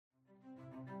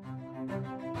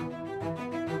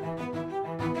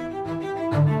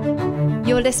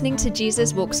You're listening to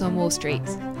Jesus Walks on Wall Street,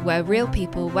 where real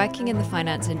people working in the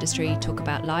finance industry talk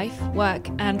about life, work,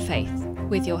 and faith,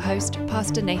 with your host,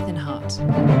 Pastor Nathan Hart.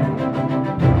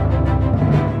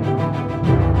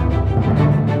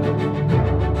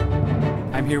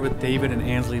 I'm here with David and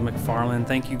Ansley McFarland.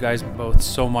 Thank you guys both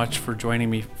so much for joining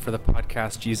me for the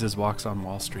podcast, Jesus Walks on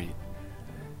Wall Street.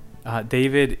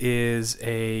 David is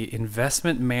a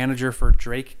investment manager for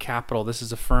Drake Capital. This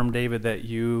is a firm, David, that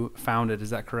you founded. Is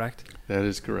that correct? That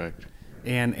is correct.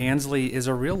 And Ansley is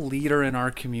a real leader in our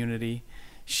community.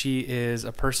 She is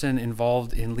a person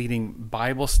involved in leading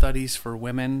Bible studies for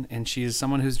women, and she is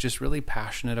someone who's just really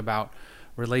passionate about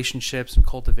relationships and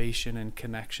cultivation and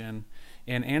connection.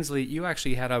 And Ansley, you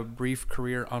actually had a brief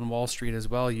career on Wall Street as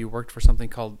well. You worked for something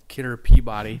called Kidder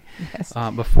Peabody Yes.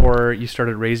 Before you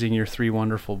started raising your three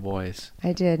wonderful boys.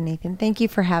 I did, Nathan. Thank you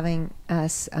for having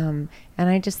us. And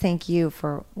I just thank you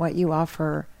for what you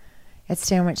offer at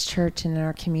Sandwich Church and in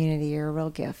our community. You're a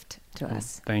real gift to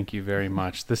us. Thank you very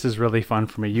much. This is really fun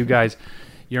for me. You guys,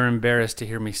 you're embarrassed to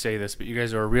hear me say this, but you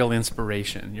guys are a real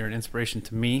inspiration. You're an inspiration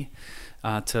to me,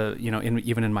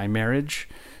 even in my marriage.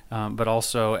 But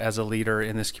also as a leader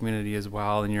in this community as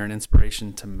well, and you're an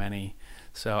inspiration to many.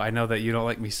 So I know that you don't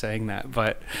like me saying that,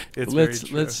 but it's very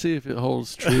true. Let's see if it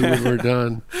holds true when we're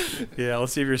done. Yeah,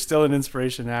 let's see if you're still an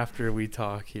inspiration after we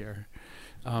talk here.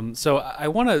 So I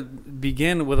want to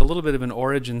begin with a little bit of an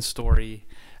origin story.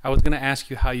 I was going to ask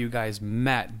you how you guys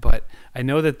met, but I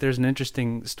know that there's an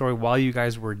interesting story while you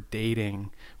guys were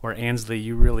dating, where Ansley,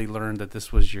 you really learned that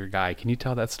this was your guy. Can you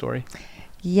tell that story?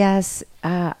 Yes,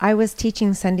 I was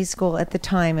teaching Sunday school at the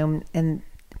time, and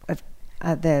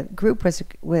the group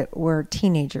were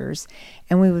teenagers,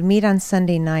 and we would meet on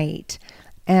Sunday night,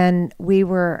 and we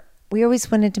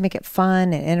always wanted to make it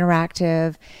fun and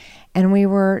interactive, and we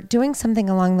were doing something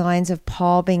along the lines of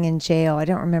Paul being in jail. I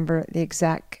don't remember the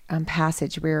exact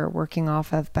passage we were working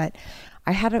off of, but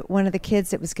I had one of the kids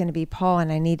that was going to be Paul,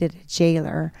 and I needed a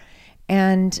jailer,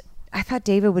 and I thought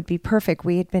David would be perfect.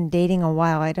 We had been dating a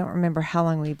while. I don't remember how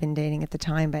long we'd been dating at the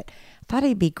time, but I thought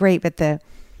he'd be great. But the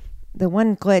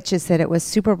one glitch is that it was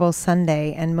Super Bowl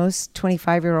Sunday, and most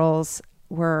 25-year-olds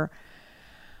were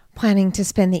planning to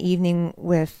spend the evening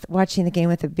with watching the game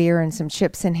with a beer and some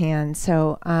chips in hand.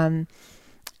 So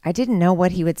I didn't know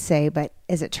what he would say, but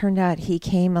as it turned out, he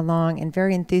came along and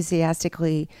very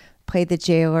enthusiastically played the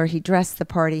jailer. He dressed the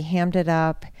party, hammed it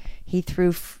up. He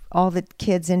threw all the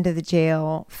kids into the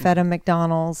jail, fed them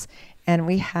McDonald's, and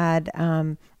we had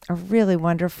a really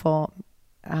wonderful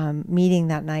meeting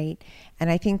that night. And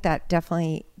I think that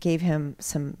definitely gave him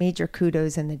some major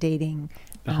kudos in the dating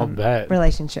I'll bet.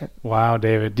 relationship. Wow,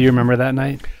 David. Do you remember that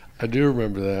night? I do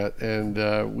remember that,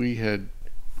 and we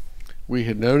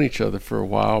had known each other for a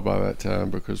while by that time,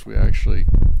 because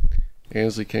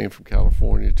Ansley came from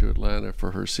California to Atlanta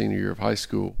for her senior year of high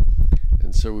school.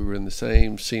 And so we were in the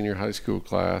same senior high school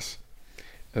class,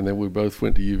 and then we both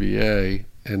went to UVA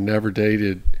and never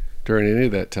dated during any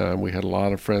of that time. We had a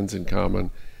lot of friends in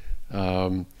common.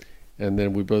 And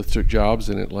then we both took jobs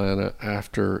in Atlanta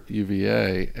after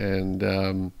UVA, and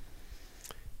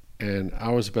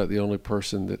I was about the only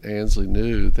person that Ansley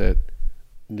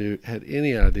had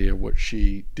any idea what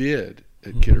she did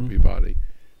at Kidder Peabody.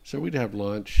 So we'd have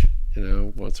lunch,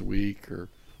 once a week or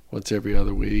once every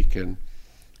other week, and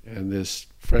this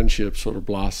friendship sort of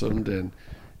blossomed, and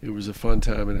it was a fun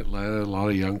time in Atlanta, a lot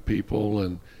of young people,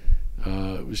 and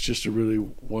it was just a really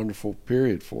wonderful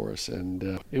period for us.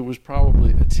 And it was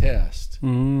probably a test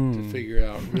to figure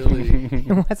out really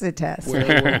It was a test.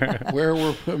 where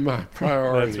were my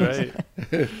priorities.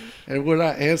 That's right. And would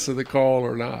I answer the call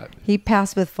or not? He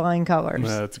passed with flying colors.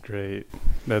 That's great.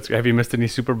 Have you missed any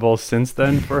Super Bowls since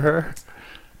then for her?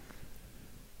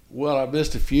 Well, I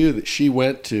missed a few that she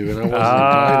went to, and I wasn't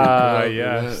invited.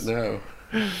 Yes. No.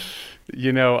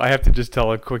 I have to just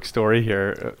tell a quick story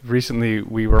here. Recently,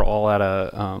 we were all at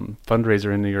a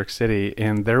fundraiser in New York City,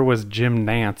 and there was Jim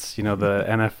Nantz, the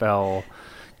NFL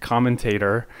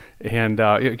commentator, and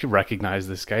you recognize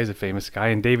this guy. He's a famous guy.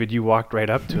 And David, you walked right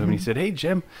up to him, and he said, "Hey,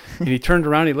 Jim." And he turned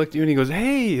around, he looked at you, and he goes,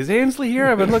 "Hey, is Ansley here?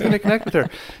 I've been looking to connect with her."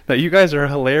 Now, you guys are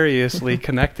hilariously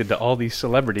connected to all these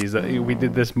celebrities. We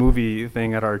did this movie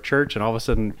thing at our church, and all of a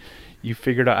sudden, you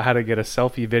figured out how to get a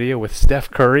selfie video with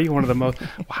Steph Curry, one of the most.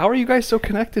 How are you guys so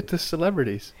connected to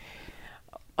celebrities?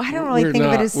 I don't really think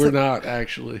of it as... We're not,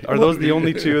 actually. Are those the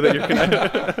only two that you're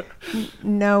connected?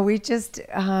 No, we just...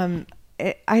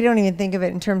 I don't even think of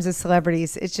it in terms of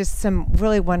celebrities. It's just some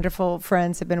really wonderful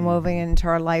friends have been woven into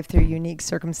our life through unique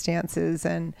circumstances,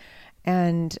 and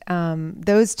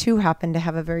those two happen to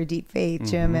have a very deep faith,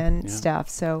 Jim and Steph.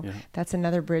 So that's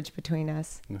another bridge between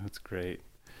us. That's great.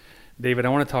 David, I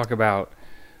want to talk about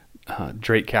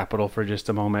Drake Capital for just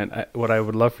a moment. What I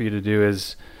would love for you to do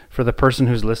is, for the person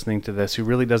who's listening to this who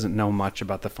really doesn't know much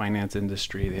about the finance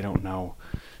industry, they don't know,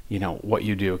 what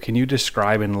you do. Can you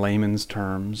describe in layman's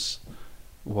terms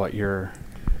what your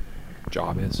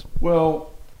job is?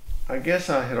 Well, I guess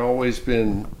I had always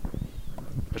been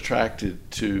attracted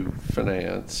to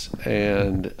finance,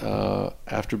 and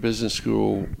after business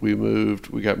school,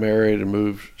 we got married and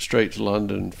moved straight to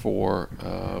London for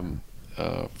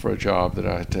a job that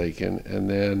I had taken, and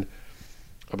then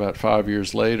about 5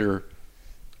 years later,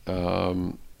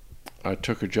 I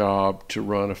took a job to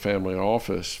run a family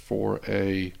office for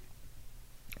a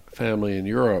family in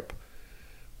Europe,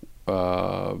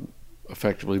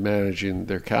 effectively managing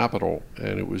their capital,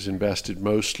 and it was invested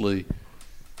mostly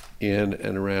in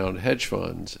and around hedge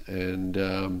funds, and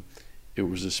it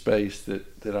was a space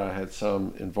that I had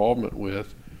some involvement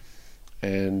with,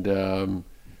 and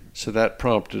so that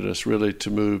prompted us really to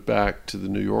move back to the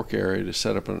New York area to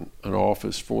set up an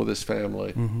office for this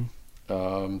family.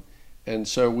 Mm-hmm. And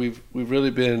so we've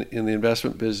really been in the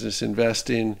investment business,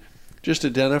 investing, just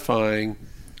identifying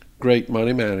great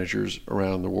money managers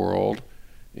around the world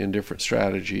in different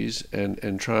strategies,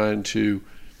 and trying to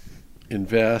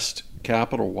invest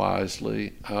capital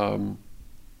wisely. I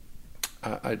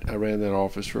ran that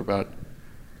office for about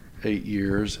 8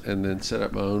 years, and then set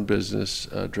up my own business,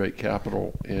 Drake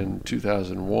Capital, in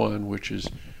 2001, which is,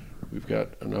 we got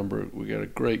a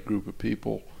great group of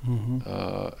people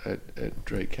at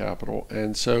Drake Capital,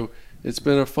 and so it's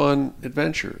been a fun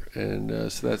adventure,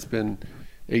 and so that's been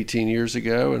 18 years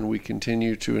ago, and we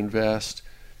continue to invest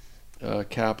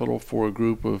capital for a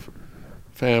group of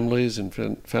families and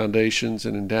foundations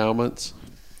and endowments,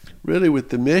 really with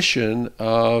the mission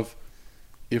of,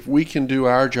 if we can do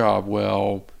our job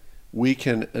well, we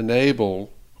can enable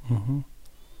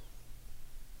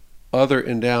other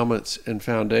endowments and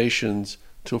foundations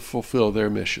to fulfill their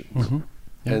missions. Mm-hmm.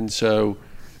 Yep. And so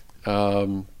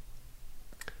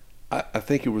I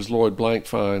think it was Lloyd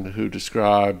Blankfein who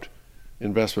described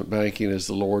investment banking as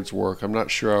the Lord's work. I'm not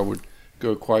sure I would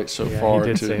go quite so far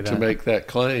to make that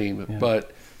claim,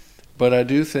 but I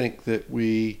do think that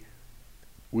we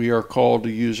are called to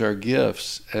use our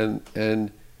gifts,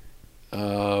 and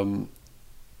the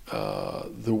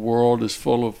world is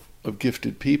full of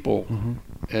gifted people,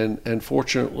 and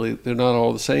fortunately they're not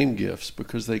all the same gifts,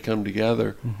 because they come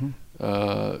together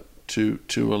to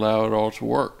allow it all to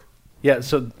work. Yeah,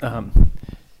 so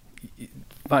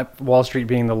Wall Street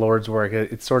being the Lord's work,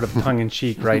 it's sort of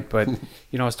tongue-in-cheek, right? But,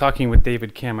 I was talking with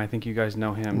David Kim. I think you guys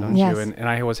know him, don't Yes. you? And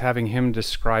I was having him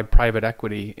describe private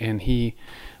equity, and he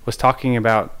was talking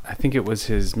about, I think it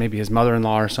was maybe his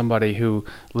mother-in-law or somebody who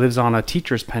lives on a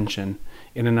teacher's pension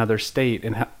in another state,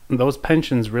 and those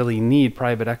pensions really need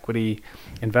private equity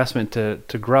investment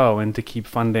to grow and to keep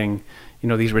funding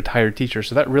these retired teachers.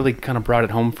 So that really kind of brought it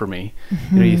home for me.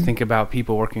 You think about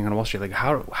people working on Wall Street, like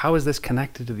how is this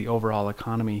connected to the overall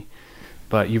economy?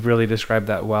 But you've really described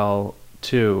that well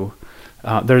too.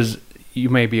 You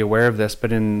may be aware of this,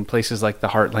 but in places like the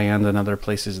Heartland and other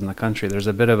places in the country, there's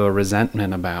a bit of a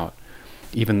resentment about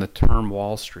even the term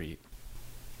Wall Street,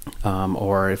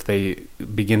 or if they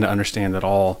begin to understand at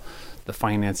all the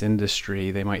finance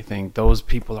industry, they might think those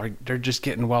people they're just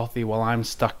getting wealthy while I'm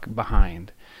stuck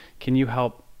behind. Can you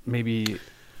help maybe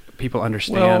people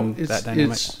understand that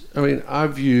dynamic?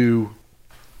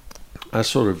 I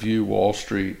sort of view Wall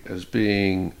Street as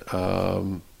being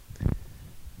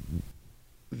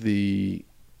the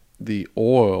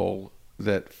oil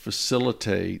that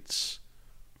facilitates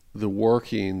the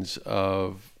workings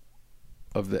of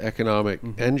the economic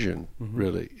engine.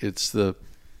 Really, it's a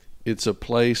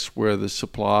place where the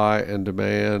supply and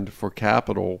demand for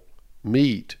capital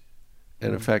meet,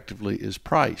 and effectively is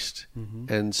priced.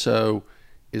 And so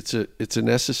it's a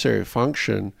necessary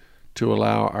function to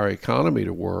allow our economy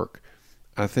to work.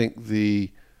 I think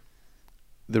the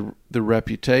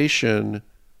reputation,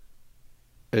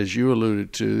 as you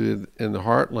alluded to, in the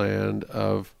heartland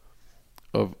of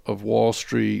Wall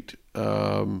Street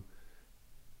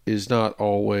is not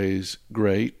always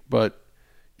great, but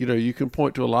you can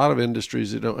point to a lot of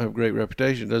industries that don't have great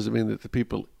reputation. It doesn't mean that the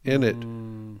people in it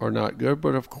are not good.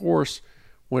 But of course,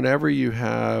 whenever you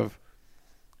have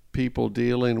people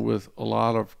dealing with a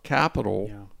lot of capital,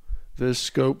 there's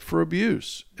scope for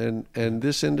abuse. And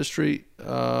this industry,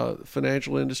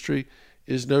 financial industry,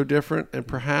 is no different. And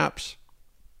perhaps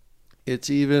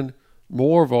it's even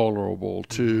more vulnerable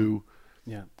to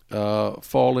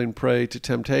falling prey to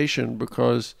temptation,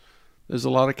 because there's a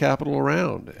lot of capital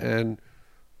around. And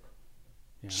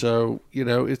so,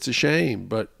 it's a shame,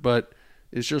 but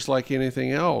it's just like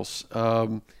anything else.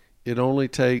 It only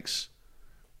takes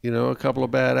a couple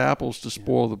of bad apples to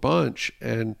spoil the bunch,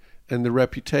 and the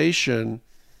reputation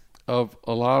of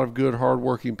a lot of good,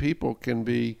 hardworking people can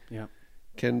be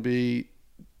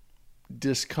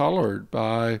discolored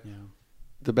by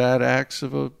the bad acts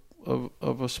of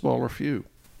a smaller few.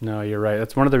 No, you're right.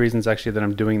 That's one of the reasons actually that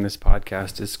I'm doing this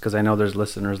podcast, is because I know there's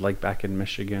listeners like back in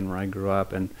Michigan where I grew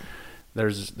up, and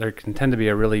there can tend to be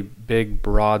a really big,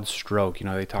 broad stroke.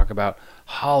 They talk about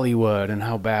Hollywood and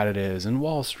how bad it is, and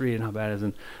Wall Street and how bad it is,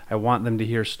 and I want them to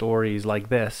hear stories like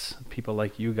this, people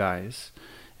like you guys.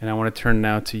 And I want to turn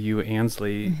now to you,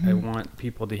 Ansley. I want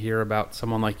people to hear about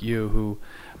someone like you, who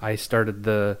I started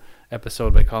the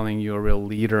episode by calling you a real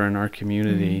leader in our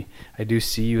community. I do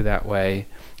see you that way,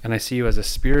 and I see you as a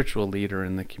spiritual leader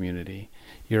in the community.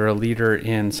 You're a leader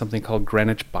in something called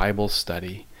Greenwich Bible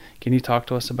Study. Can you talk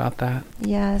to us about that?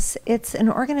 Yes, it's an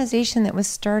organization that was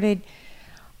started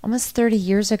almost 30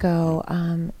 years ago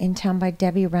in town by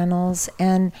Debbie Reynolds,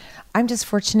 and I'm just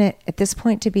fortunate at this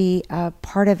point to be a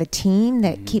part of a team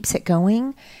that keeps it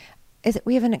going.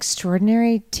 We have an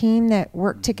extraordinary team that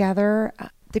work together.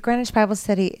 The Greenwich Bible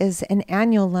Study is an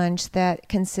annual lunch that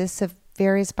consists of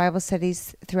various Bible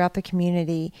studies throughout the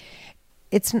community.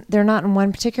 They're not in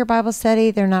one particular Bible study.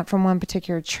 They're not from one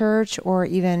particular church or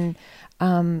even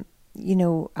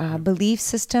belief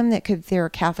system. There are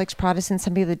Catholics, Protestants,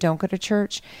 some people that don't go to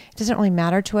church. It doesn't really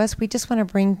matter to us. We just want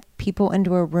to bring people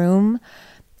into a room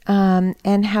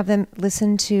and have them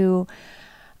listen to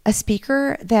a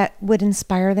speaker that would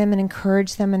inspire them and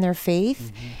encourage them in their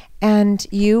faith. And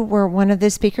you were one of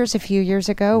the speakers a few years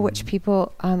ago, which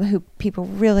people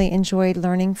really enjoyed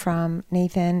learning from,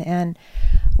 Nathan, and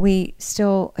we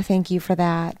still thank you for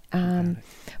that.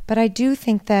 But I do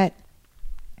think that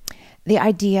the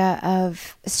idea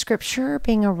of Scripture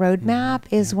being a roadmap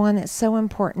is one that's so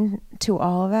important to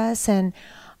all of us, and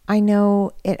I know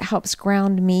it helps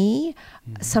ground me.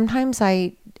 Sometimes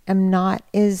I am not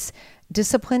as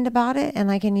disciplined about it, and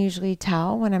I can usually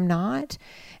tell when I'm not.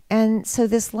 And so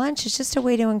this lunch is just a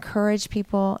way to encourage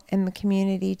people in the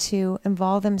community to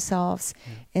involve themselves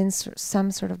in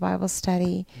some sort of Bible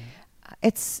study.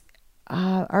 It's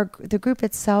the group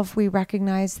itself. We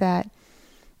recognize that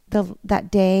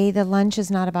that day, the lunch is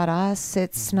not about us.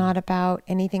 It's not about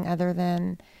anything other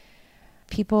than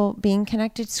people being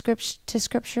connected to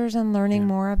scriptures and learning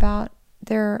more about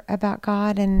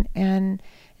God and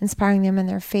inspiring them in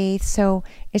their faith. So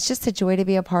it's just a joy to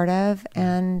be a part of,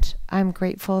 and I'm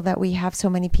grateful that we have so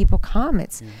many people come.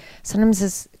 It's sometimes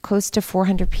it's close to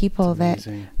 400 people that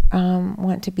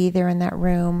want to be there in that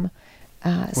room.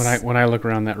 When I look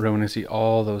around that room and I see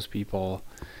all those people,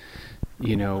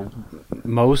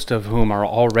 most of whom are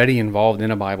already involved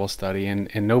in a Bible study,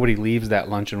 and nobody leaves that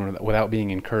luncheon without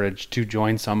being encouraged to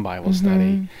join some Bible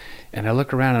study. And I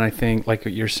look around and I think, like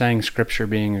you're saying, Scripture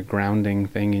being a grounding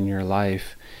thing in your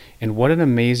life, and what an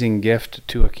amazing gift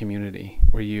to a community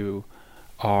where you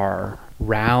are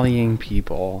rallying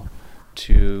people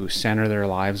to center their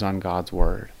lives on God's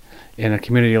Word. In a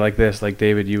community like this, like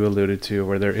David, you alluded to,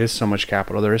 where there is so much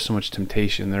capital, there is so much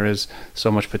temptation, there is so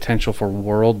much potential for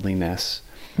worldliness,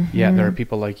 yet there are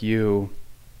people like you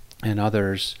and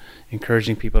others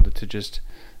encouraging people to just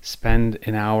spend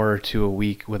an hour or two a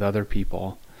week with other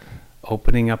people,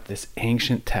 opening up this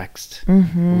ancient text,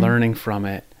 learning from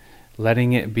it,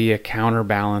 letting it be a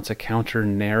counterbalance, a counter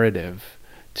narrative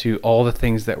to all the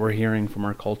things that we're hearing from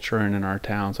our culture and in our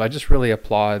town. So I just really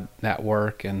applaud that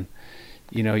work, and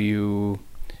you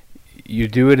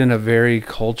do it in a very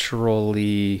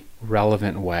culturally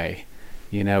relevant way.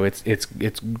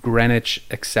 It's Greenwich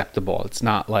acceptable. It's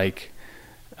not like,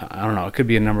 I don't know, it could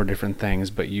be a number of different things,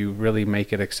 but you really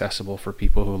make it accessible for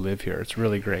people who live here. It's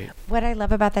really great. What I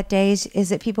love about that day is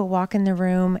that people walk in the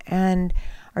room and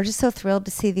are just so thrilled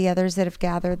to see the others that have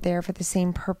gathered there for the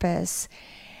same purpose.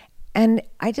 And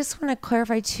I just want to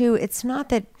clarify too, it's not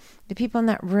that the people in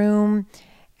that room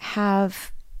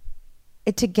have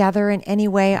it together in any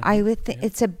way. I would think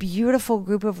it's a beautiful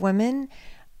group of women,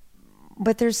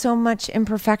 but there's so much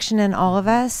imperfection in all of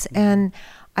us. And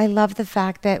I love the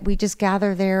fact that we just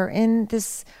gather there in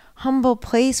this humble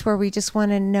place where we just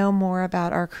want to know more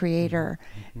about our Creator.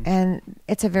 And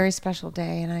it's a very special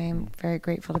day, and I am very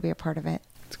grateful to be a part of it.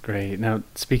 It's great. Now,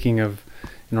 speaking of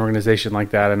an organization like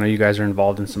that, I know you guys are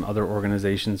involved in some other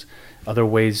organizations, other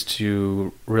ways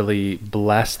to really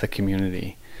bless the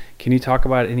community. Can you talk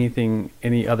about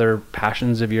any other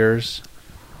passions of yours?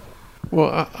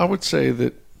 Well, I would say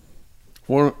that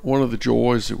one of the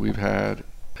joys that we've had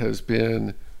has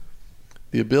been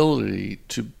the ability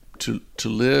to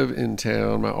live in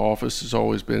town. My office has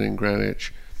always been in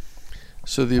Greenwich.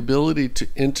 So the ability to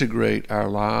integrate our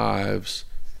lives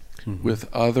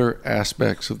with other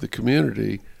aspects of the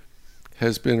community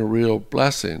has been a real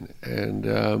blessing.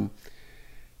 And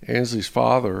Ansley's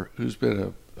father, who's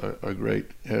been had a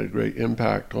great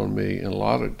impact on me in a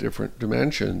lot of different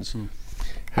dimensions,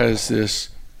 has this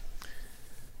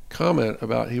comment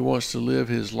about he wants to live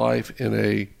his life in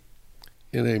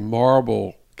a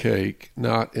marble cake,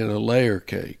 not in a layer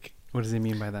cake. What does he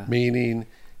mean by that? Meaning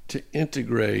to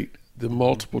integrate the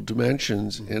multiple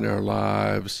dimensions in our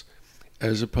lives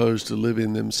as opposed to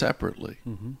living them separately.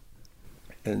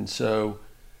 And so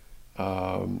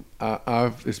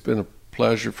it's been a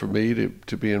pleasure for me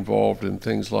to be involved in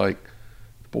things like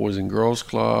the Boys and Girls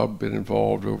Club, been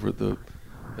involved over at the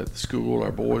school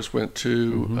our boys went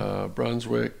to,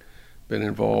 Brunswick, been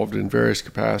involved in various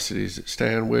capacities at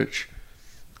Stanwich.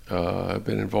 I've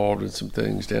been involved in some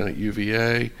things down at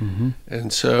UVA.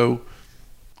 And so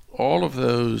all of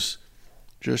those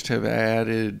just have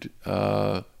added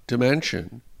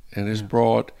dimension and has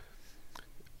brought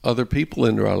other people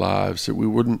into our lives that we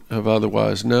wouldn't have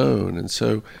otherwise known. And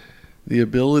so the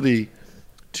ability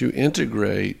to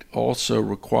integrate also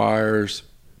requires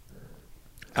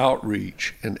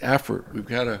outreach and effort. We've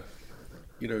got to,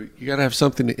 you got to have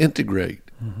something to integrate.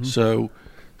 So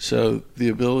the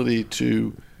ability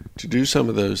to do some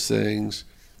of those things,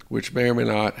 which may or may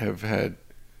not have had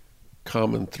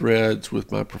common threads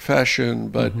with my profession,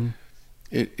 but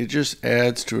it just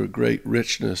adds to a great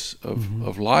richness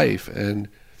of life. And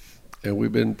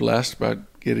we've been blessed by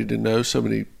getting to know so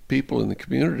many people in the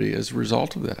community as a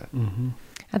result of that.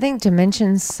 I think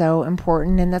dimension's so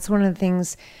important, and that's one of the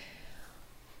things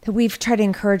that we've tried to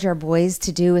encourage our boys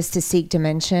to do, is to seek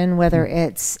dimension, whether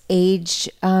it's age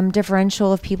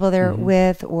differential of people they're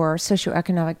with, or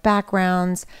socioeconomic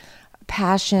backgrounds,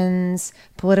 passions,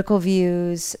 political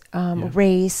views,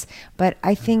 race. But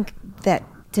I think that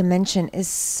dimension is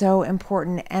so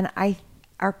important, and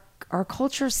our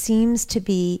culture seems to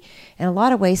be, in a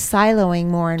lot of ways, siloing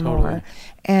more and more,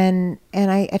 and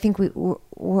I think we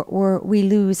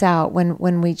lose out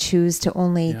when we choose to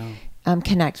only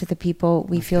connect with the people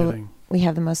we feel we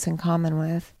have the most in common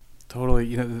with.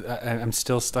 Totally. I'm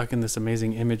still stuck in this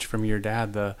amazing image from your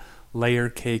dad, the layer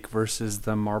cake versus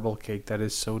the marble cake. That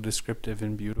is so descriptive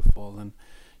and beautiful. And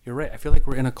you're right. I feel like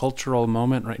we're in a cultural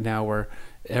moment right now where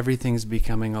everything's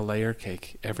becoming a layer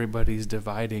cake. Everybody's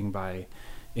dividing by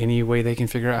any way they can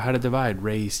figure out how to divide: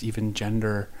 race, even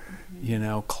gender,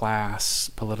 class,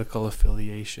 political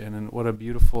affiliation. And what a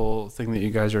beautiful thing that you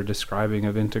guys are describing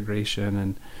of integration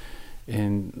and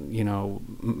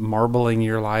marbling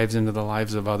your lives into the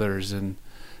lives of others. And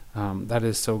that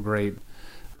is so great.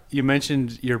 You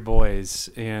mentioned your boys,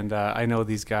 and I know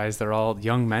these guys, they're all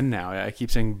young men now. I keep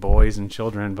saying boys and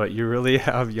children, but you really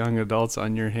have young adults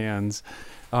on your hands.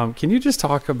 Can you just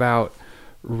talk about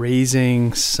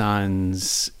raising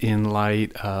sons in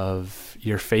light of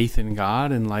your faith in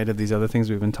God, in light of these other things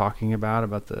we've been talking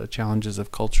about the challenges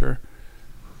of culture?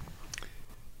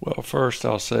 Well, first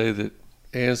I'll say that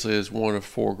Ansley, as one of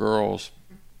 4 girls,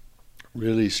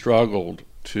 really struggled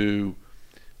to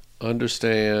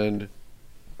understand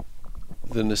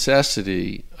the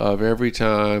necessity of every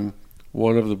time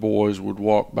one of the boys would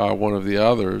walk by one of the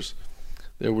others,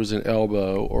 there was an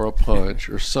elbow or a punch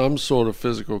or some sort of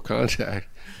physical contact,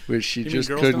 which she just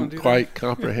couldn't quite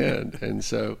comprehend. And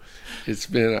so it's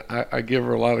been, I give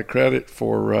her a lot of credit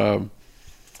for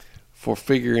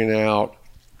figuring out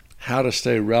how to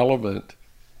stay relevant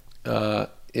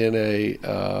in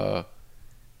a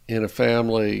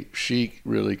family. She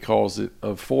really calls it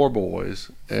of 4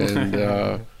 boys,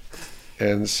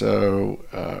 and so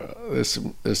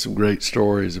there's some great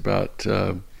stories about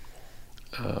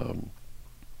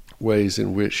ways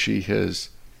in which she has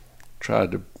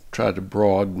tried to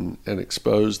broaden and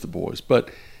expose the boys. But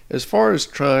as far as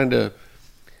trying to,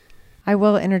 I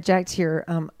will interject here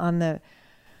on the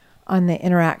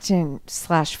interacting /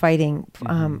 fighting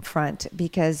front,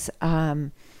 because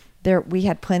we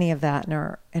had plenty of that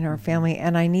in our family,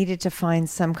 and I needed to find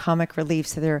some comic relief.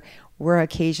 So there were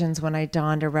occasions when I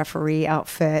donned a referee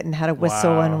outfit and had a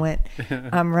whistle and went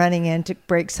running in to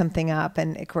break something up.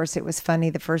 And of course, it was funny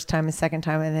the first time, the second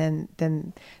time, and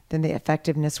then the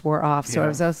effectiveness wore off. So I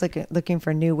was always looking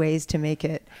for new ways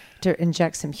to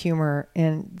inject some humor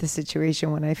in the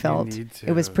situation when I felt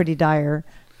it was pretty dire.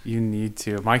 You need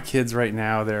to. My kids right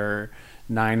now, they're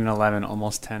 9 and 11,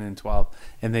 almost 10 and 12,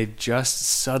 and they've just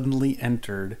suddenly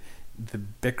entered the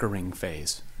bickering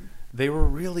phase. they were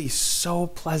really so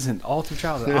pleasant all through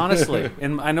childhood, honestly.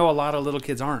 And I know a lot of little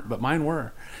kids aren't, but mine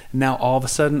were. Now all of a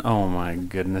sudden, oh my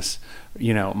goodness,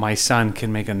 my son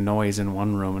can make a noise in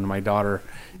one room and my daughter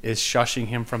is shushing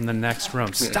him from the next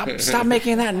room. Stop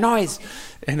making that noise.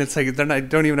 And it's like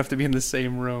don't even have to be in the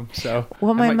same room. So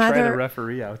well, I might try to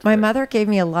referee out. My mother gave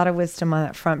me a lot of wisdom on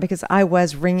that front because I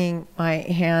was wringing my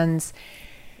hands,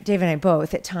 Dave and I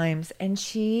both at times, and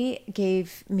she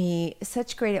gave me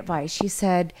such great advice. She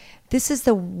said, this is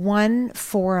the one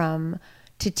forum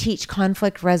to teach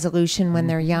conflict resolution when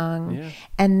they're young,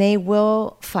 and they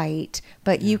will fight,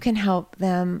 but you can help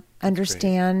them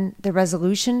understand the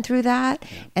resolution through that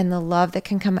and the love that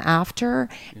can come after.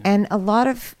 And a lot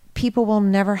of people will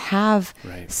never have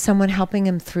someone helping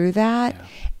them through that.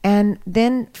 And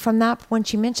then from that, when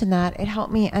she mentioned that, it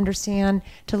helped me understand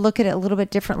to look at it a little bit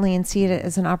differently and see it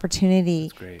as an opportunity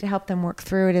to help them work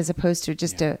through it as opposed to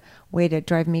just a way to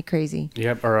drive me crazy.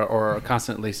 Yep, or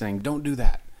constantly saying, don't do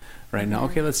that. Right now,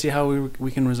 okay, let's see how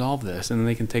we can resolve this. And then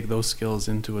they can take those skills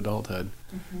into adulthood.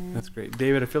 That's great.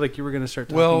 David, I feel like you were going to start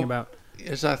talking about...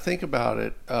 As I think about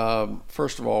it,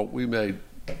 first of all, we made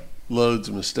loads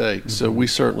of mistakes, so we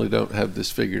certainly don't have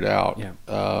this figured out.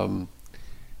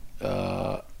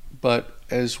 But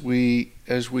as we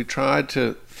tried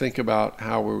to think about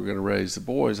how we were going to raise the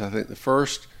boys, I think the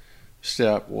first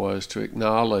step was to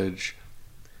acknowledge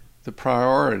the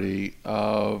priority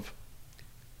of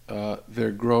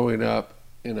their growing up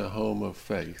in a home of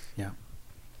faith.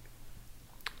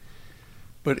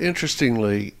 But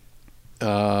interestingly,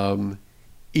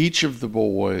 each of the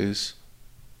boys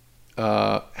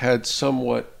had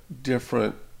somewhat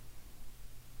different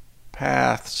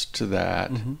paths to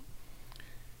that.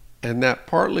 And that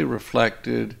partly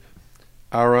reflected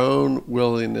our own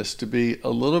willingness to be a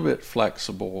little bit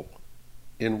flexible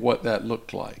in what that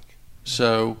looked like.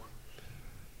 So,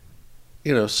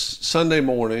 Sunday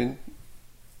morning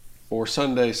or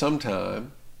Sunday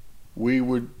sometime, we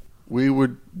would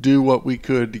do what we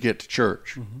could to get to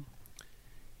church.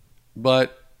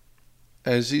 But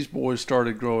as these boys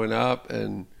started growing up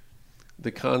and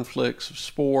the conflicts of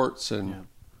sports and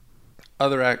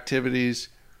other activities,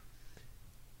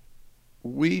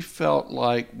 we felt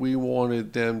like we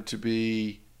wanted them to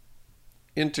be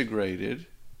integrated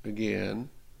again,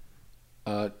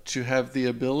 to have the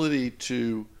ability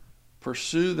to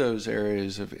pursue those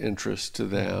areas of interest to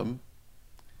them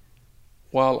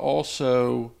while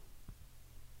also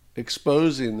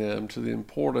exposing them to the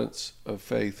importance of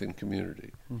faith and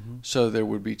community. So there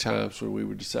would be times when we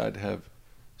would decide to have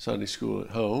Sunday school at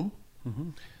home.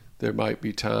 There might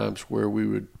be times where we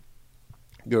would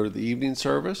go to the evening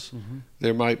service.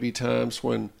 There might be times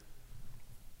when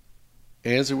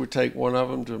Ansley would take one of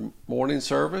them to morning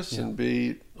service and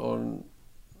be on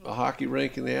a hockey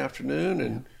rink in the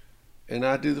afternoon, and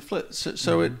I'd do the flip.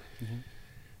 So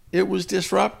it was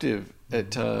disruptive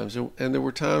at times, and there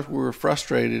were times we were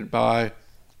frustrated by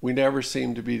we never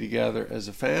seemed to be together as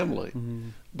a family.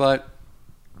 But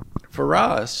for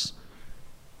us,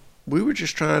 we were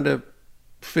just trying to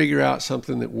figure out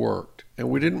something that worked, and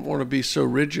we didn't want to be so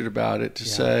rigid about it to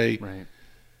say,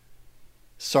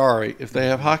 sorry, if they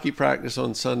have hockey practice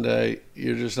on Sunday,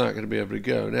 you're just not going to be able to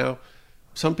go. Now,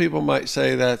 some people might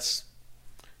say that's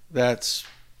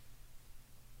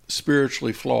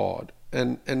spiritually flawed,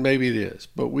 and maybe it is,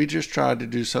 but we just tried to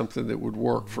do something that would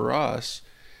work for us.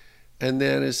 And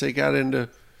then as they got into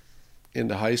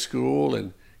high school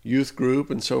and youth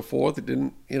group and so forth, it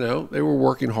didn't, they were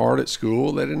working hard at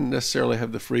school. They didn't necessarily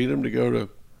have the freedom to go to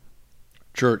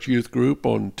church youth group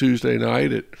on Tuesday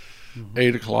night at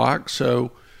 8 o'clock.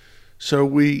 So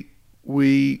we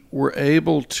were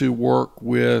able to work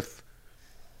with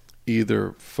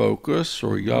either Focus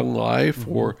or Young Life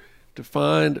or to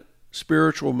find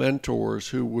spiritual mentors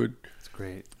who would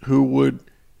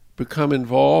become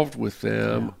involved with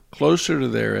them closer to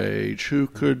their age, who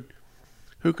could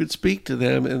speak to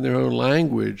them in their own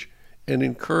language and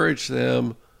encourage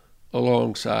them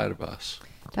alongside of us.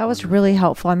 That was really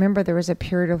helpful. I remember there was a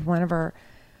period of one of our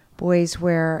boys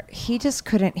where he just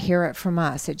couldn't hear it from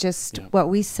us. It just, what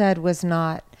we said was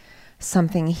not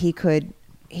something he could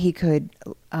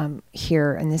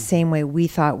hear in the same way we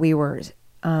thought we were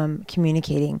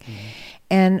communicating.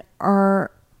 And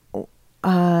our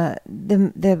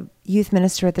the youth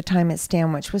minister at the time at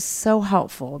Stanwich was so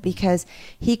helpful because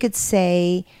he could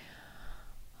say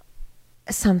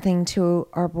something to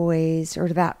our boys or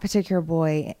to that particular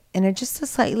boy in just a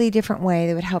slightly different way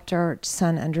that would help our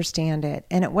son understand it.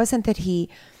 And it wasn't that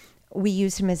we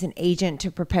used him as an agent to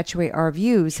perpetuate our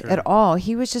views at all.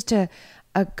 He was just a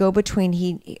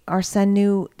go-between. Our son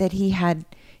knew that he had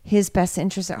his best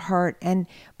interest at heart.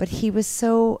 But he was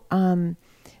so,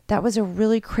 that was a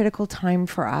really critical time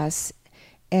for us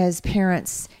as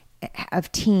parents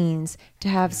of teens to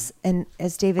have, and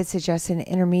as David suggested, an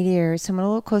intermediary, someone a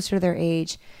little closer to their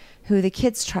age, who the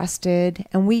kids trusted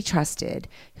and we trusted,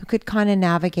 who could kind of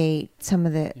navigate some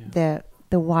of the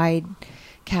wide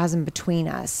chasm between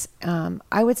us.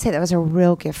 I would say that was a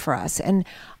real gift for us. And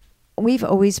we've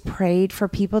always prayed for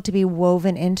people to be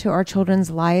woven into our children's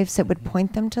lives that would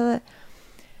point them to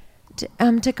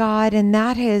God. And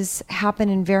that has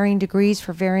happened in varying degrees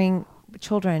for varying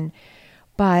children.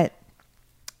 But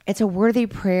it's a worthy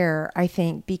prayer, I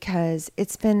think, because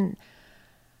it's been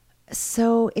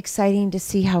so exciting to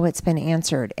see how it's been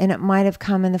answered. And it might have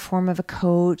come in the form of a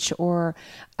coach or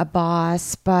a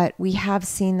boss, but we have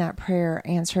seen that prayer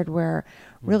answered where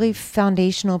really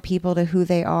foundational people to who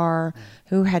they are,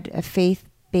 who had a faith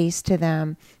base to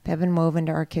them, have been woven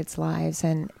to our kids' lives.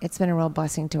 And it's been a real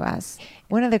blessing to us.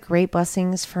 One of the great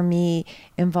blessings for me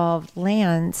involved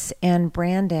Lance and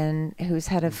Brandon, who's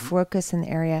had a focus in the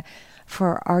area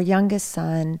for our youngest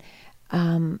son,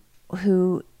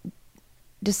 who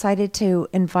decided to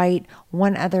invite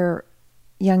one other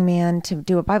young man to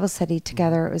do a Bible study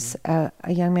together. It was a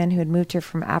young man who had moved here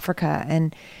from Africa,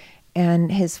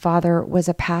 and his father was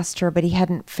a pastor, but he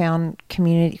hadn't found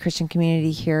Christian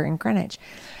community here in Greenwich.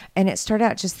 And it started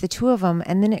out just the two of them,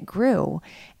 and then it grew.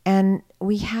 And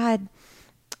we had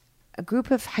a group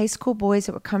of high school boys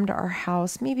that would come to our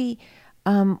house maybe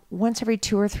once every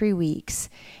 2 or 3 weeks.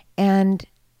 And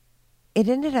it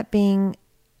ended up being,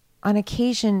 on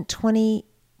occasion, 20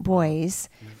 boys.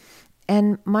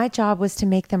 And my job was to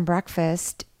make them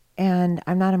breakfast. And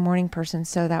I'm not a morning person,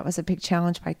 so that was a big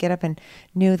challenge. But I get up and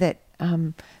knew that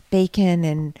bacon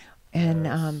and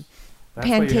That's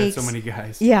pancakes. Why you had so many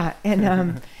guys. Yeah,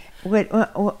 and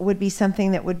would be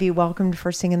something that would be welcomed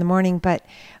first thing in the morning. But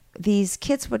these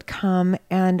kids would come,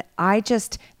 and I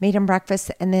just made them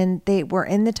breakfast, and then they were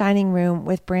in the dining room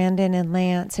with Brandon and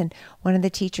Lance, and one of the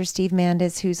teachers, Steve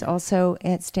Mandis, who's also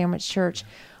at Stanwich Church,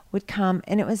 would come.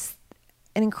 And it was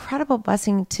an incredible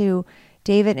blessing to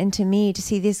David and to me to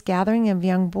see this gathering of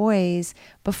young boys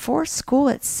before school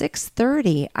at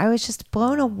 6:30. I was just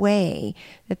blown away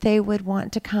that they would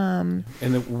want to come.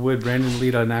 And would Brandon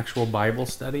lead an actual Bible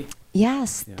study?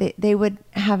 Yes, Yeah. they would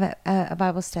have a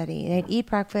Bible study. They'd eat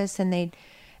breakfast and they'd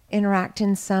interact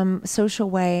in some social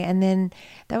way. And then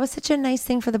that was such a nice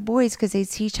thing for the boys because they'd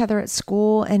see each other at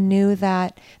school and knew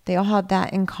that they all had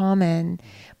that in common.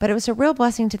 But it was a real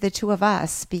blessing to the two of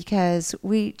us because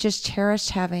we just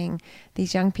cherished having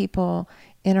these young people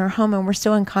in our home, and we're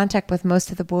still in contact with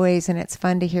most of the boys, and it's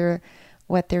fun to hear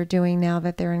what they're doing now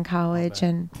that they're in college.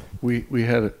 And we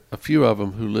had a few of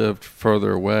them who lived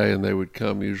further away, and they would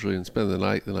come usually and spend the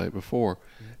night before.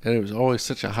 And it was always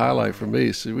such a highlight for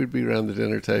me. So we'd be around the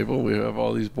dinner table, and we'd have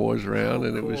all these boys around,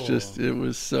 and it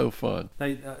was so fun.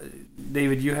 Now,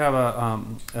 David, you have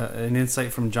an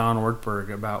insight from John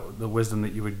Ortberg about the wisdom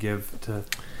that you would give to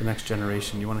the next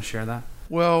generation. You want to share that?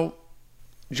 Well,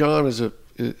 John is a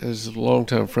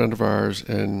longtime friend of ours,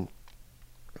 and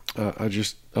I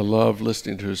love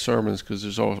listening to his sermons because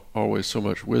there's always so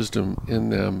much wisdom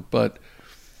in them. But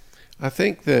I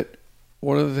think that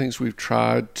one of the things we've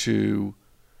tried to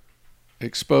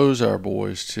expose our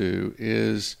boys to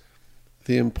is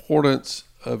the importance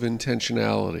of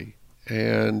intentionality.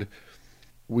 And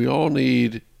we all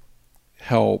need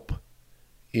help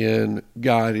in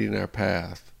guiding our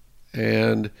path.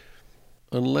 And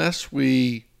unless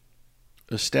we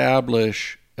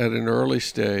establish at an early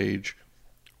stage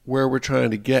where we're trying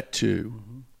to get to,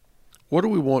 what do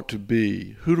we want to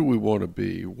be? Who do we want to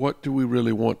be? What do we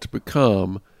really want to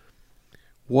become?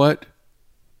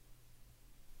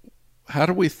 How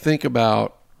do we think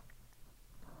about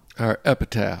our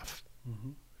epitaph?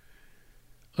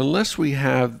 Unless we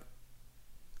have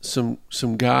some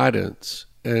guidance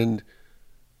and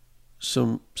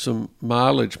some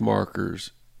mileage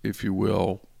markers, if you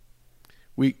will,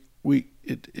 we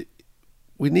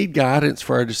need guidance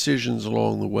for our decisions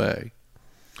along the way.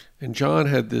 And John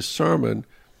had this sermon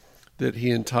that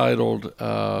he entitled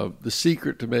 "The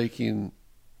Secret to Making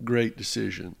Great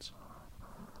Decisions,"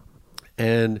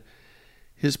 and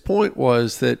his point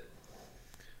was that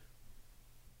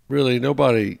really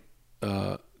nobody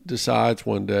decides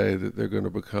one day that they're going to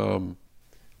become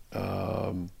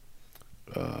a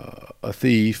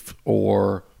thief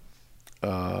or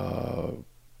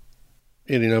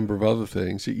any number of other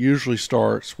things. It usually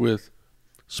starts with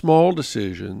small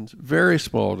decisions, very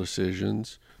small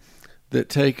decisions, that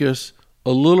take us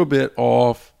a little bit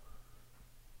off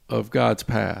of God's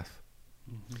path.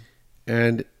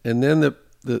 And then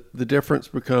the difference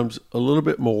becomes a little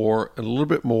bit more and a little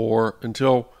bit more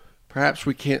until perhaps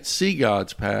we can't see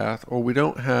God's path, or we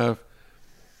don't have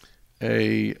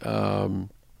a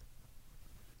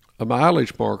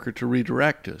mileage marker to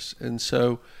redirect us. And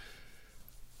so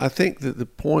I think that the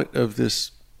point of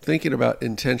this thinking about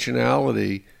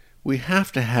intentionality, we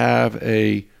have to have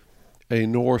a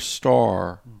North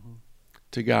Star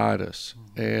to guide us.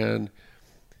 And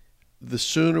the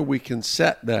sooner we can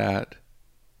set that,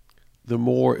 the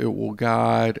more it will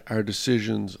guide our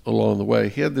decisions along the way.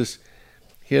 He had this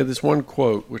one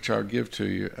quote, which I'll give to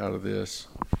you out of this.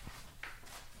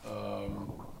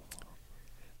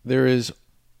 There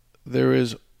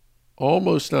is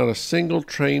almost not a single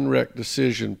train wreck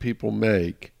decision people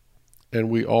make, and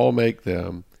we all make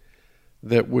them,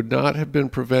 that would not have been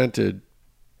prevented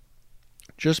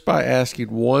just by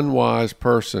asking one wise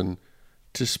person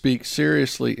to speak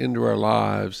seriously into our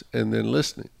lives and then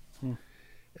listening.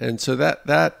 And so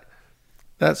that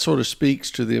sort of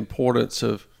speaks to the importance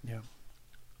of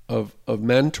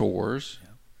mentors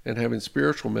and having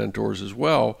spiritual mentors as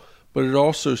well, but it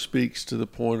also speaks to the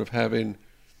point of having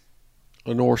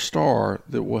a North Star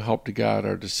that will help to guide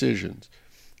our decisions.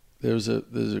 There's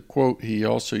a quote he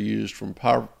also used from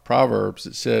Proverbs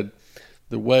that said,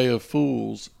 "The way of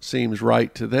fools seems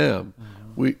right to them."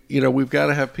 We've got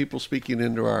to have people speaking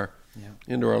into our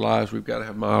lives. We've got to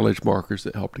have mileage markers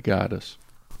that help to guide us.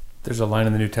 There's a line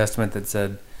in the New Testament that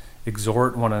said,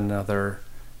 "Exhort one another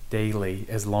daily,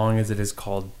 as long as it is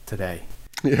called today."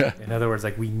 Yeah. In other words,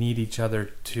 like, we need each other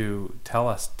to tell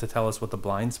us what the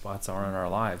blind spots are in our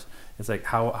lives. It's like,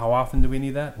 how often do we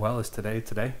need that? Well, is today?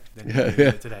 Then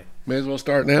today. May as well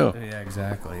start now. Yeah,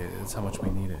 exactly. It's how much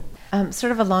we need it.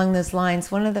 Sort of along those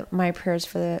lines, one of my prayers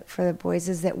for the boys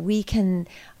is that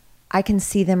I can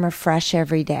see them afresh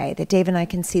every day. That Dave and I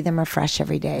can see them afresh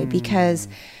every day, because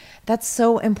that's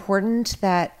so important.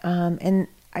 That and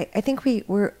I think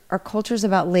our culture's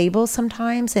about labels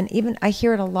sometimes, and even I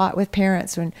hear it a lot with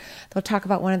parents when they'll talk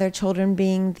about one of their children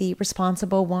being the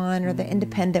responsible one, or the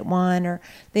independent one, or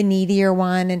the needier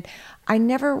one, and I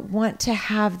never want to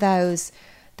have that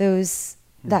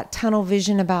tunnel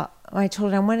vision about my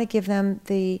children. I want to give them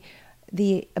the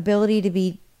ability to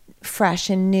be fresh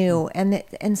and new,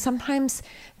 and sometimes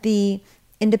the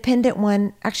independent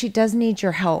one actually does need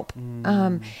your help,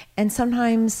 and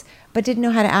sometimes, but didn't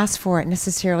know how to ask for it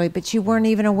necessarily. But you weren't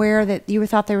even aware that you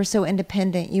thought they were so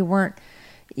independent. You weren't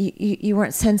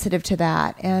sensitive to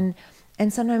that, and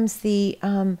sometimes the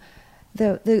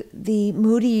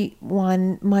moody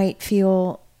one might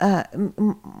feel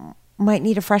might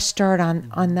need a fresh start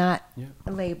on that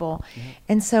label.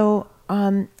 And so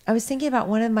I was thinking about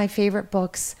one of my favorite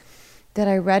books that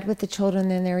I read with the children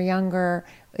when they were younger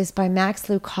is by Max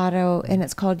Lucado, and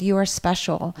it's called You Are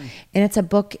Special. And it's a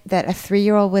book that a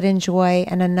 3-year-old would enjoy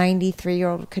and a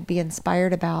 93-year-old could be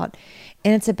inspired about.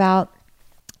 And it's about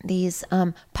these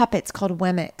puppets called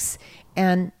Wemmicks.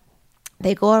 And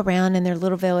they go around in their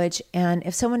little village, and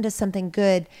if someone does something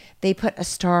good, they put a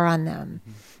star on them.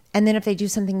 And then if they do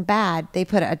something bad, they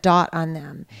put a dot on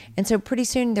them. And so pretty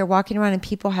soon they're walking around and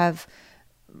people have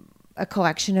a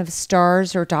collection of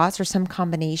stars or dots or some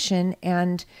combination,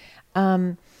 and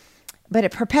but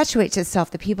it perpetuates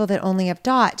itself. The people that only have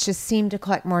dots just seem to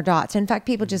collect more dots. In fact,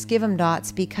 people just give them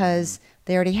dots because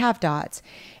they already have dots.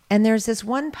 And there's this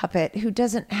one puppet who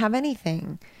doesn't have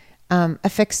anything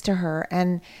affixed to her,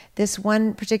 and this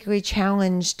one particularly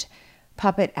challenged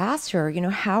puppet asked her,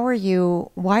 how are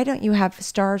you? Why don't you have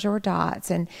stars or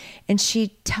dots? And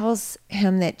she tells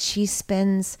him that she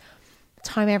spends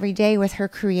time every day with her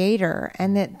creator,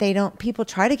 and that people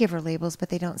try to give her labels, but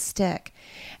they don't stick.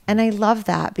 And I love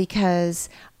that, because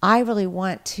I really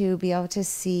want to be able to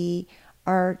see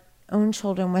our own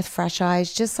children with fresh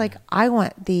eyes, just like I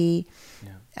want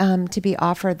to be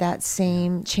offered that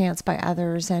same chance by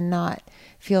others, and not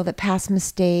feel that past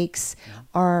mistakes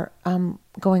are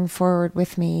going forward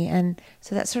with me. And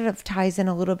so that sort of ties in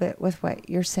a little bit with what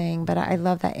you're saying, but I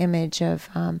love that image of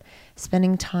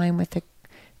spending time with the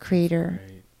creator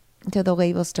until the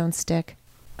labels don't stick.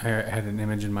 I had an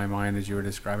image in my mind as you were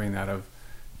describing that of,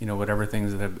 whatever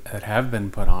things that have been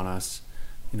put on us.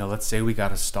 Let's say we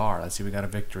got a star, let's say we got a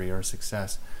victory or a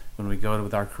success. When we go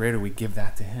with our creator, we give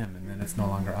that to him, and then it's no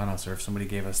longer on us. Or if somebody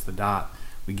gave us the dot,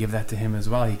 we give that to him as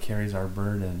well. He carries our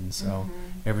burden. So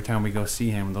every time we go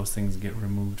see him, those things get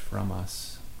removed from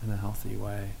us in a healthy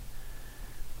way.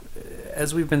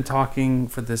 As we've been talking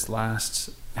for this last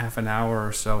half an hour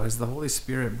or so, has the Holy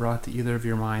Spirit brought to either of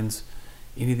your minds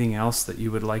anything else that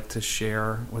you would like to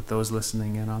share with those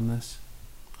listening in on this?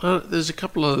 There's a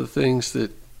couple other things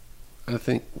that I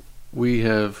think we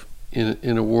have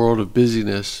in a world of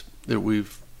busyness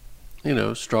we've,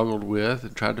 struggled with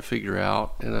and tried to figure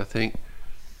out. And I think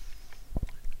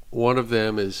one of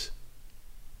them is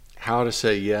how to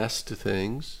say yes to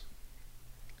things,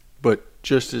 but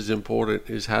just as important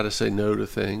is how to say no to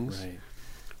things. Right.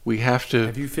 We have to.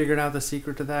 Have you figured out the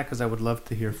secret to that? Because I would love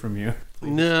to hear from you.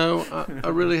 No, I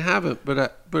really haven't.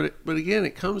 But again,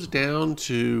 it comes down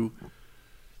to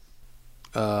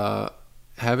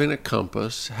having a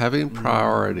compass, having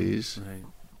priorities, Right.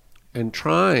 and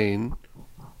trying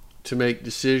to make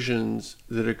decisions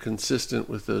that are consistent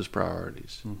with those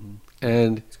priorities. Mm-hmm.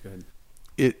 And That's good.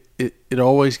 it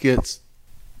always gets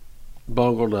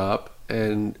bungled up,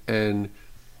 and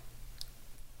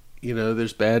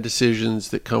there's bad decisions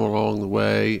that come along the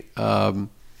way.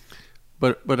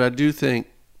 But I do think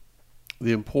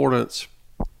the importance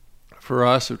for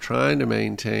us of trying to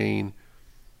maintain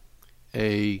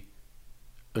a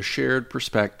shared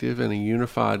perspective and a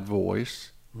unified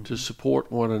voice to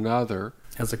support one another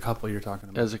As a couple, you're talking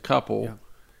about. as a couple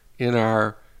Yeah. in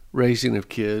our raising of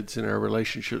kids, in our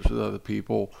relationships with other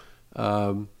people,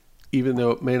 even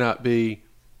though it may not be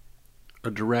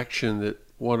a direction that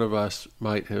one of us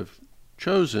might have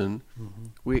chosen,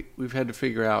 we've had to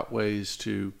figure out ways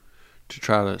to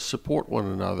try to support one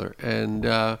another. And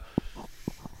there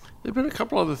have been a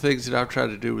couple other things that I've tried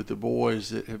to do with the boys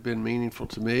that have been meaningful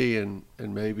to me and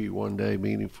maybe one day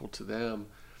meaningful to them.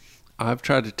 I've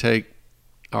tried to take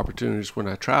opportunities when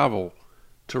I travel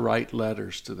to write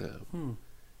letters to them.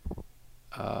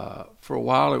 For a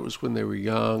while, it was when they were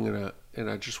young, and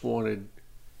I just wanted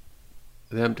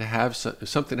them to have if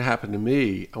something happened to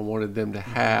me, I wanted them to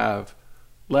have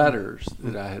letters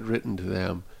that I had written to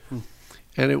them.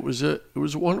 And it was a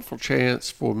wonderful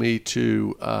chance for me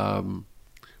to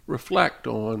reflect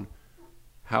on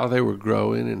how they were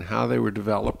growing and how they were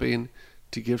developing,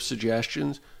 to give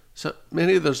suggestions. So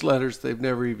many of those letters they've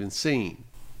never even seen.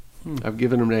 I've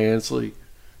given them to Ansley.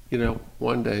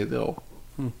 One day they'll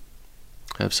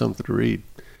have something to read.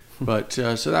 But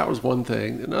so that was one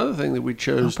thing. Another thing that we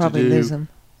chose I'll probably to lose do them.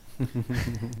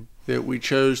 that we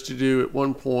chose to do at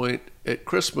one point at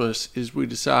Christmas is we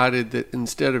decided that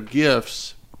instead of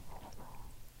gifts,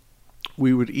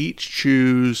 we would each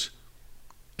choose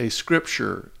a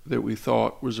scripture that we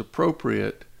thought was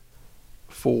appropriate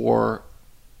for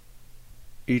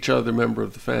each other member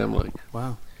of the family.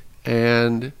 Wow.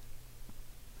 And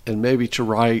maybe to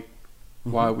write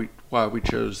why we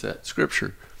chose that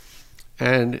scripture.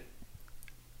 And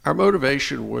our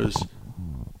motivation was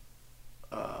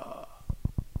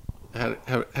had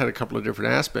a couple of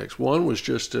different aspects. One was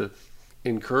just to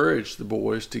encourage the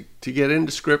boys to get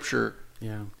into scripture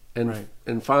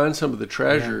and find some of the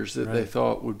treasures that they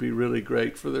thought would be really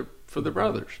great for their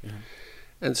brothers. Yeah.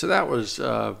 And so that was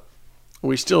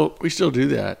we still do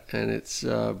that, and it's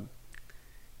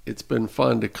been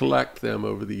fun to collect them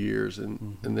over the years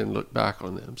and then look back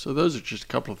on them. So those are just a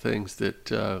couple of things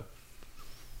that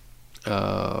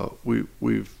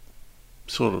we've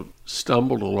sort of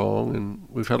stumbled along, and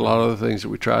we've had a lot of other things that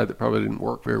we tried that probably didn't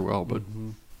work very well, but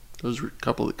those are a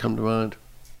couple that come to mind.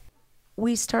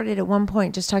 We started at one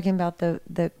point just talking about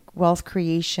the wealth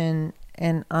creation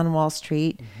and on Wall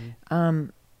Street,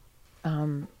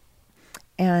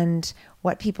 and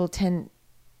what people tend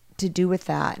to do with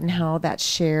that and how that's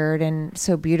shared and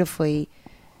so beautifully,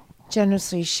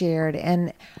 generously shared.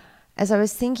 And as I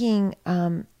was thinking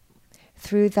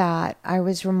through that, I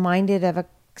was reminded of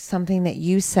something that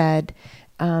you said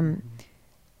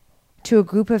to a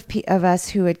group of us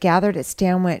who had gathered at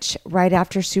Stanwich right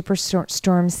after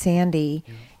Superstorm Sandy.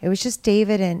 Yeah. It was just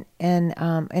David and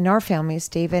in our family, it's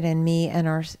David and me and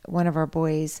one of our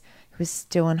boys who was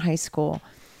still in high school.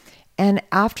 And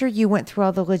after you went through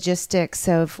all the logistics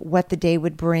of what the day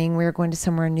would bring, we were going to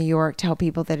somewhere in New York to help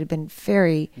people that had been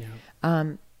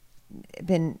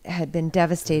had been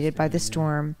devastated by the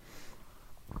storm.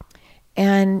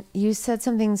 And you said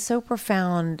something so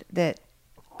profound that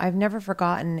I've never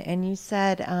forgotten. And you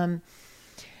said,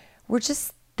 we're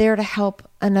just there to help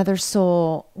another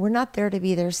soul. We're not there to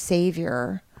be their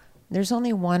savior. There's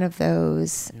only one of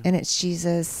those, and it's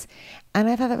Jesus. And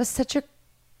I thought that was such a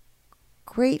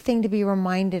great thing to be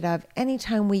reminded of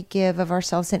anytime we give of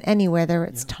ourselves in any, whether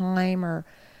it's time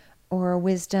or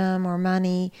wisdom or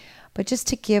money, but just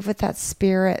to give with that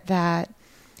spirit that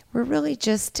we're really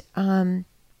just arm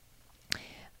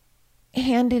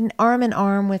in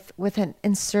arm with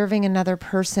in serving another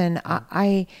person.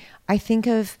 I think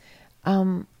of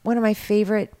one of my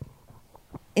favorite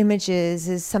images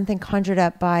is something conjured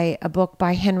up by a book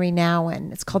by Henry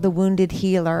Nouwen. It's called The Wounded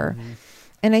Healer.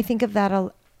 And I think of that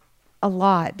a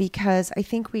lot because I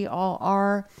think we all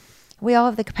are we all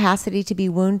have the capacity to be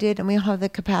wounded, and we all have the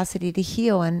capacity to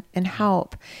heal and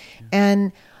help.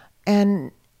 And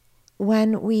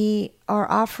when we are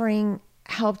offering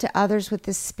help to others with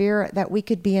the spirit that we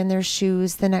could be in their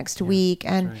shoes the next week,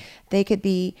 and they could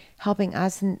be helping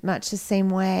us in much the same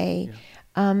way.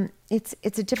 It's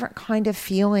a different kind of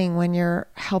feeling when you're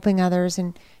helping others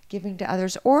and giving to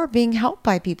others, or being helped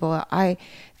by people. I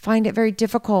find it very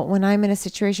difficult when I'm in a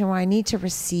situation where I need to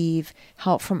receive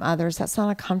help from others. That's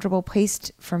not a comfortable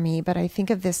place for me, but I think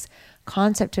of this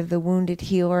concept of the wounded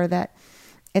healer, that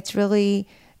it's really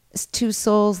two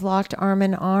souls locked arm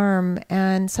in arm,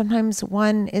 and sometimes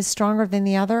one is stronger than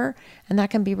the other, and that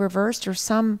can be reversed, or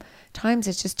sometimes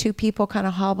it's just two people kind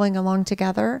of hobbling along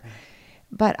together.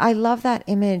 But I love that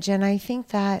image, and I think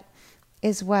that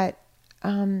is what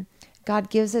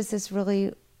God gives us, this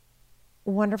really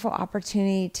wonderful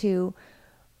opportunity to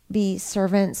be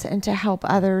servants and to help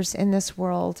others in this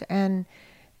world. And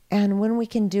when we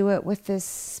can do it with this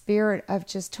spirit of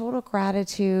just total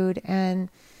gratitude and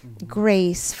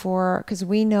grace because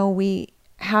we know we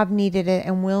have needed it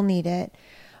and will need it.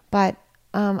 But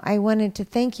I wanted to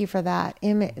thank you for that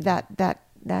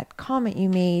comment you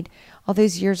made all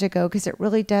those years ago, because it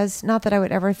really does, not that I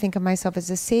would ever think of myself as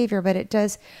a savior, but it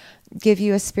does give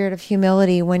you a spirit of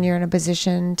humility when you're in a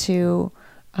position to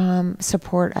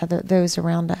support those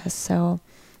around us. So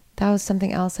that was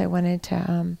something else I wanted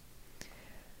to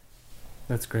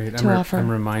That's great. offer. I'm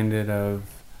reminded of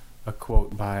a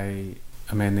quote by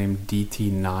a man named D.T.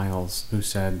 Niles, who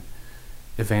said,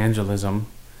 "Evangelism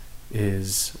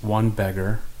is one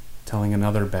beggar telling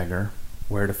another beggar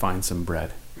where to find some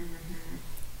bread."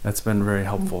 That's been very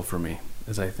helpful for me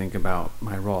as I think about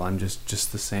my role. I'm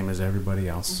just the same as everybody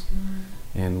else,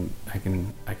 and I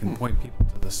can point people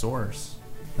to the source.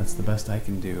 That's the best I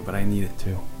can do, but I need it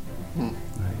too.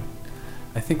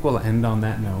 I think we'll end on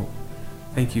that note.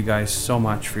 Thank you guys so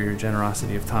much for your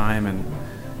generosity of time and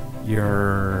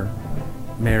your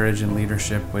marriage and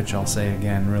leadership, which I'll say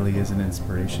again really is an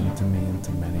inspiration to me and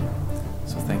to many.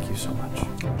 So thank you so much.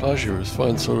 Pleasure. It was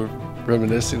fun sort of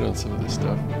reminiscing on some of this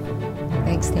stuff.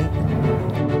 Thanks, Nathan.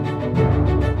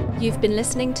 You've been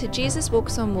listening to Jesus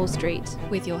Walks on Wall Street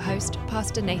with your host,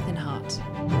 Pastor Nathan Hart.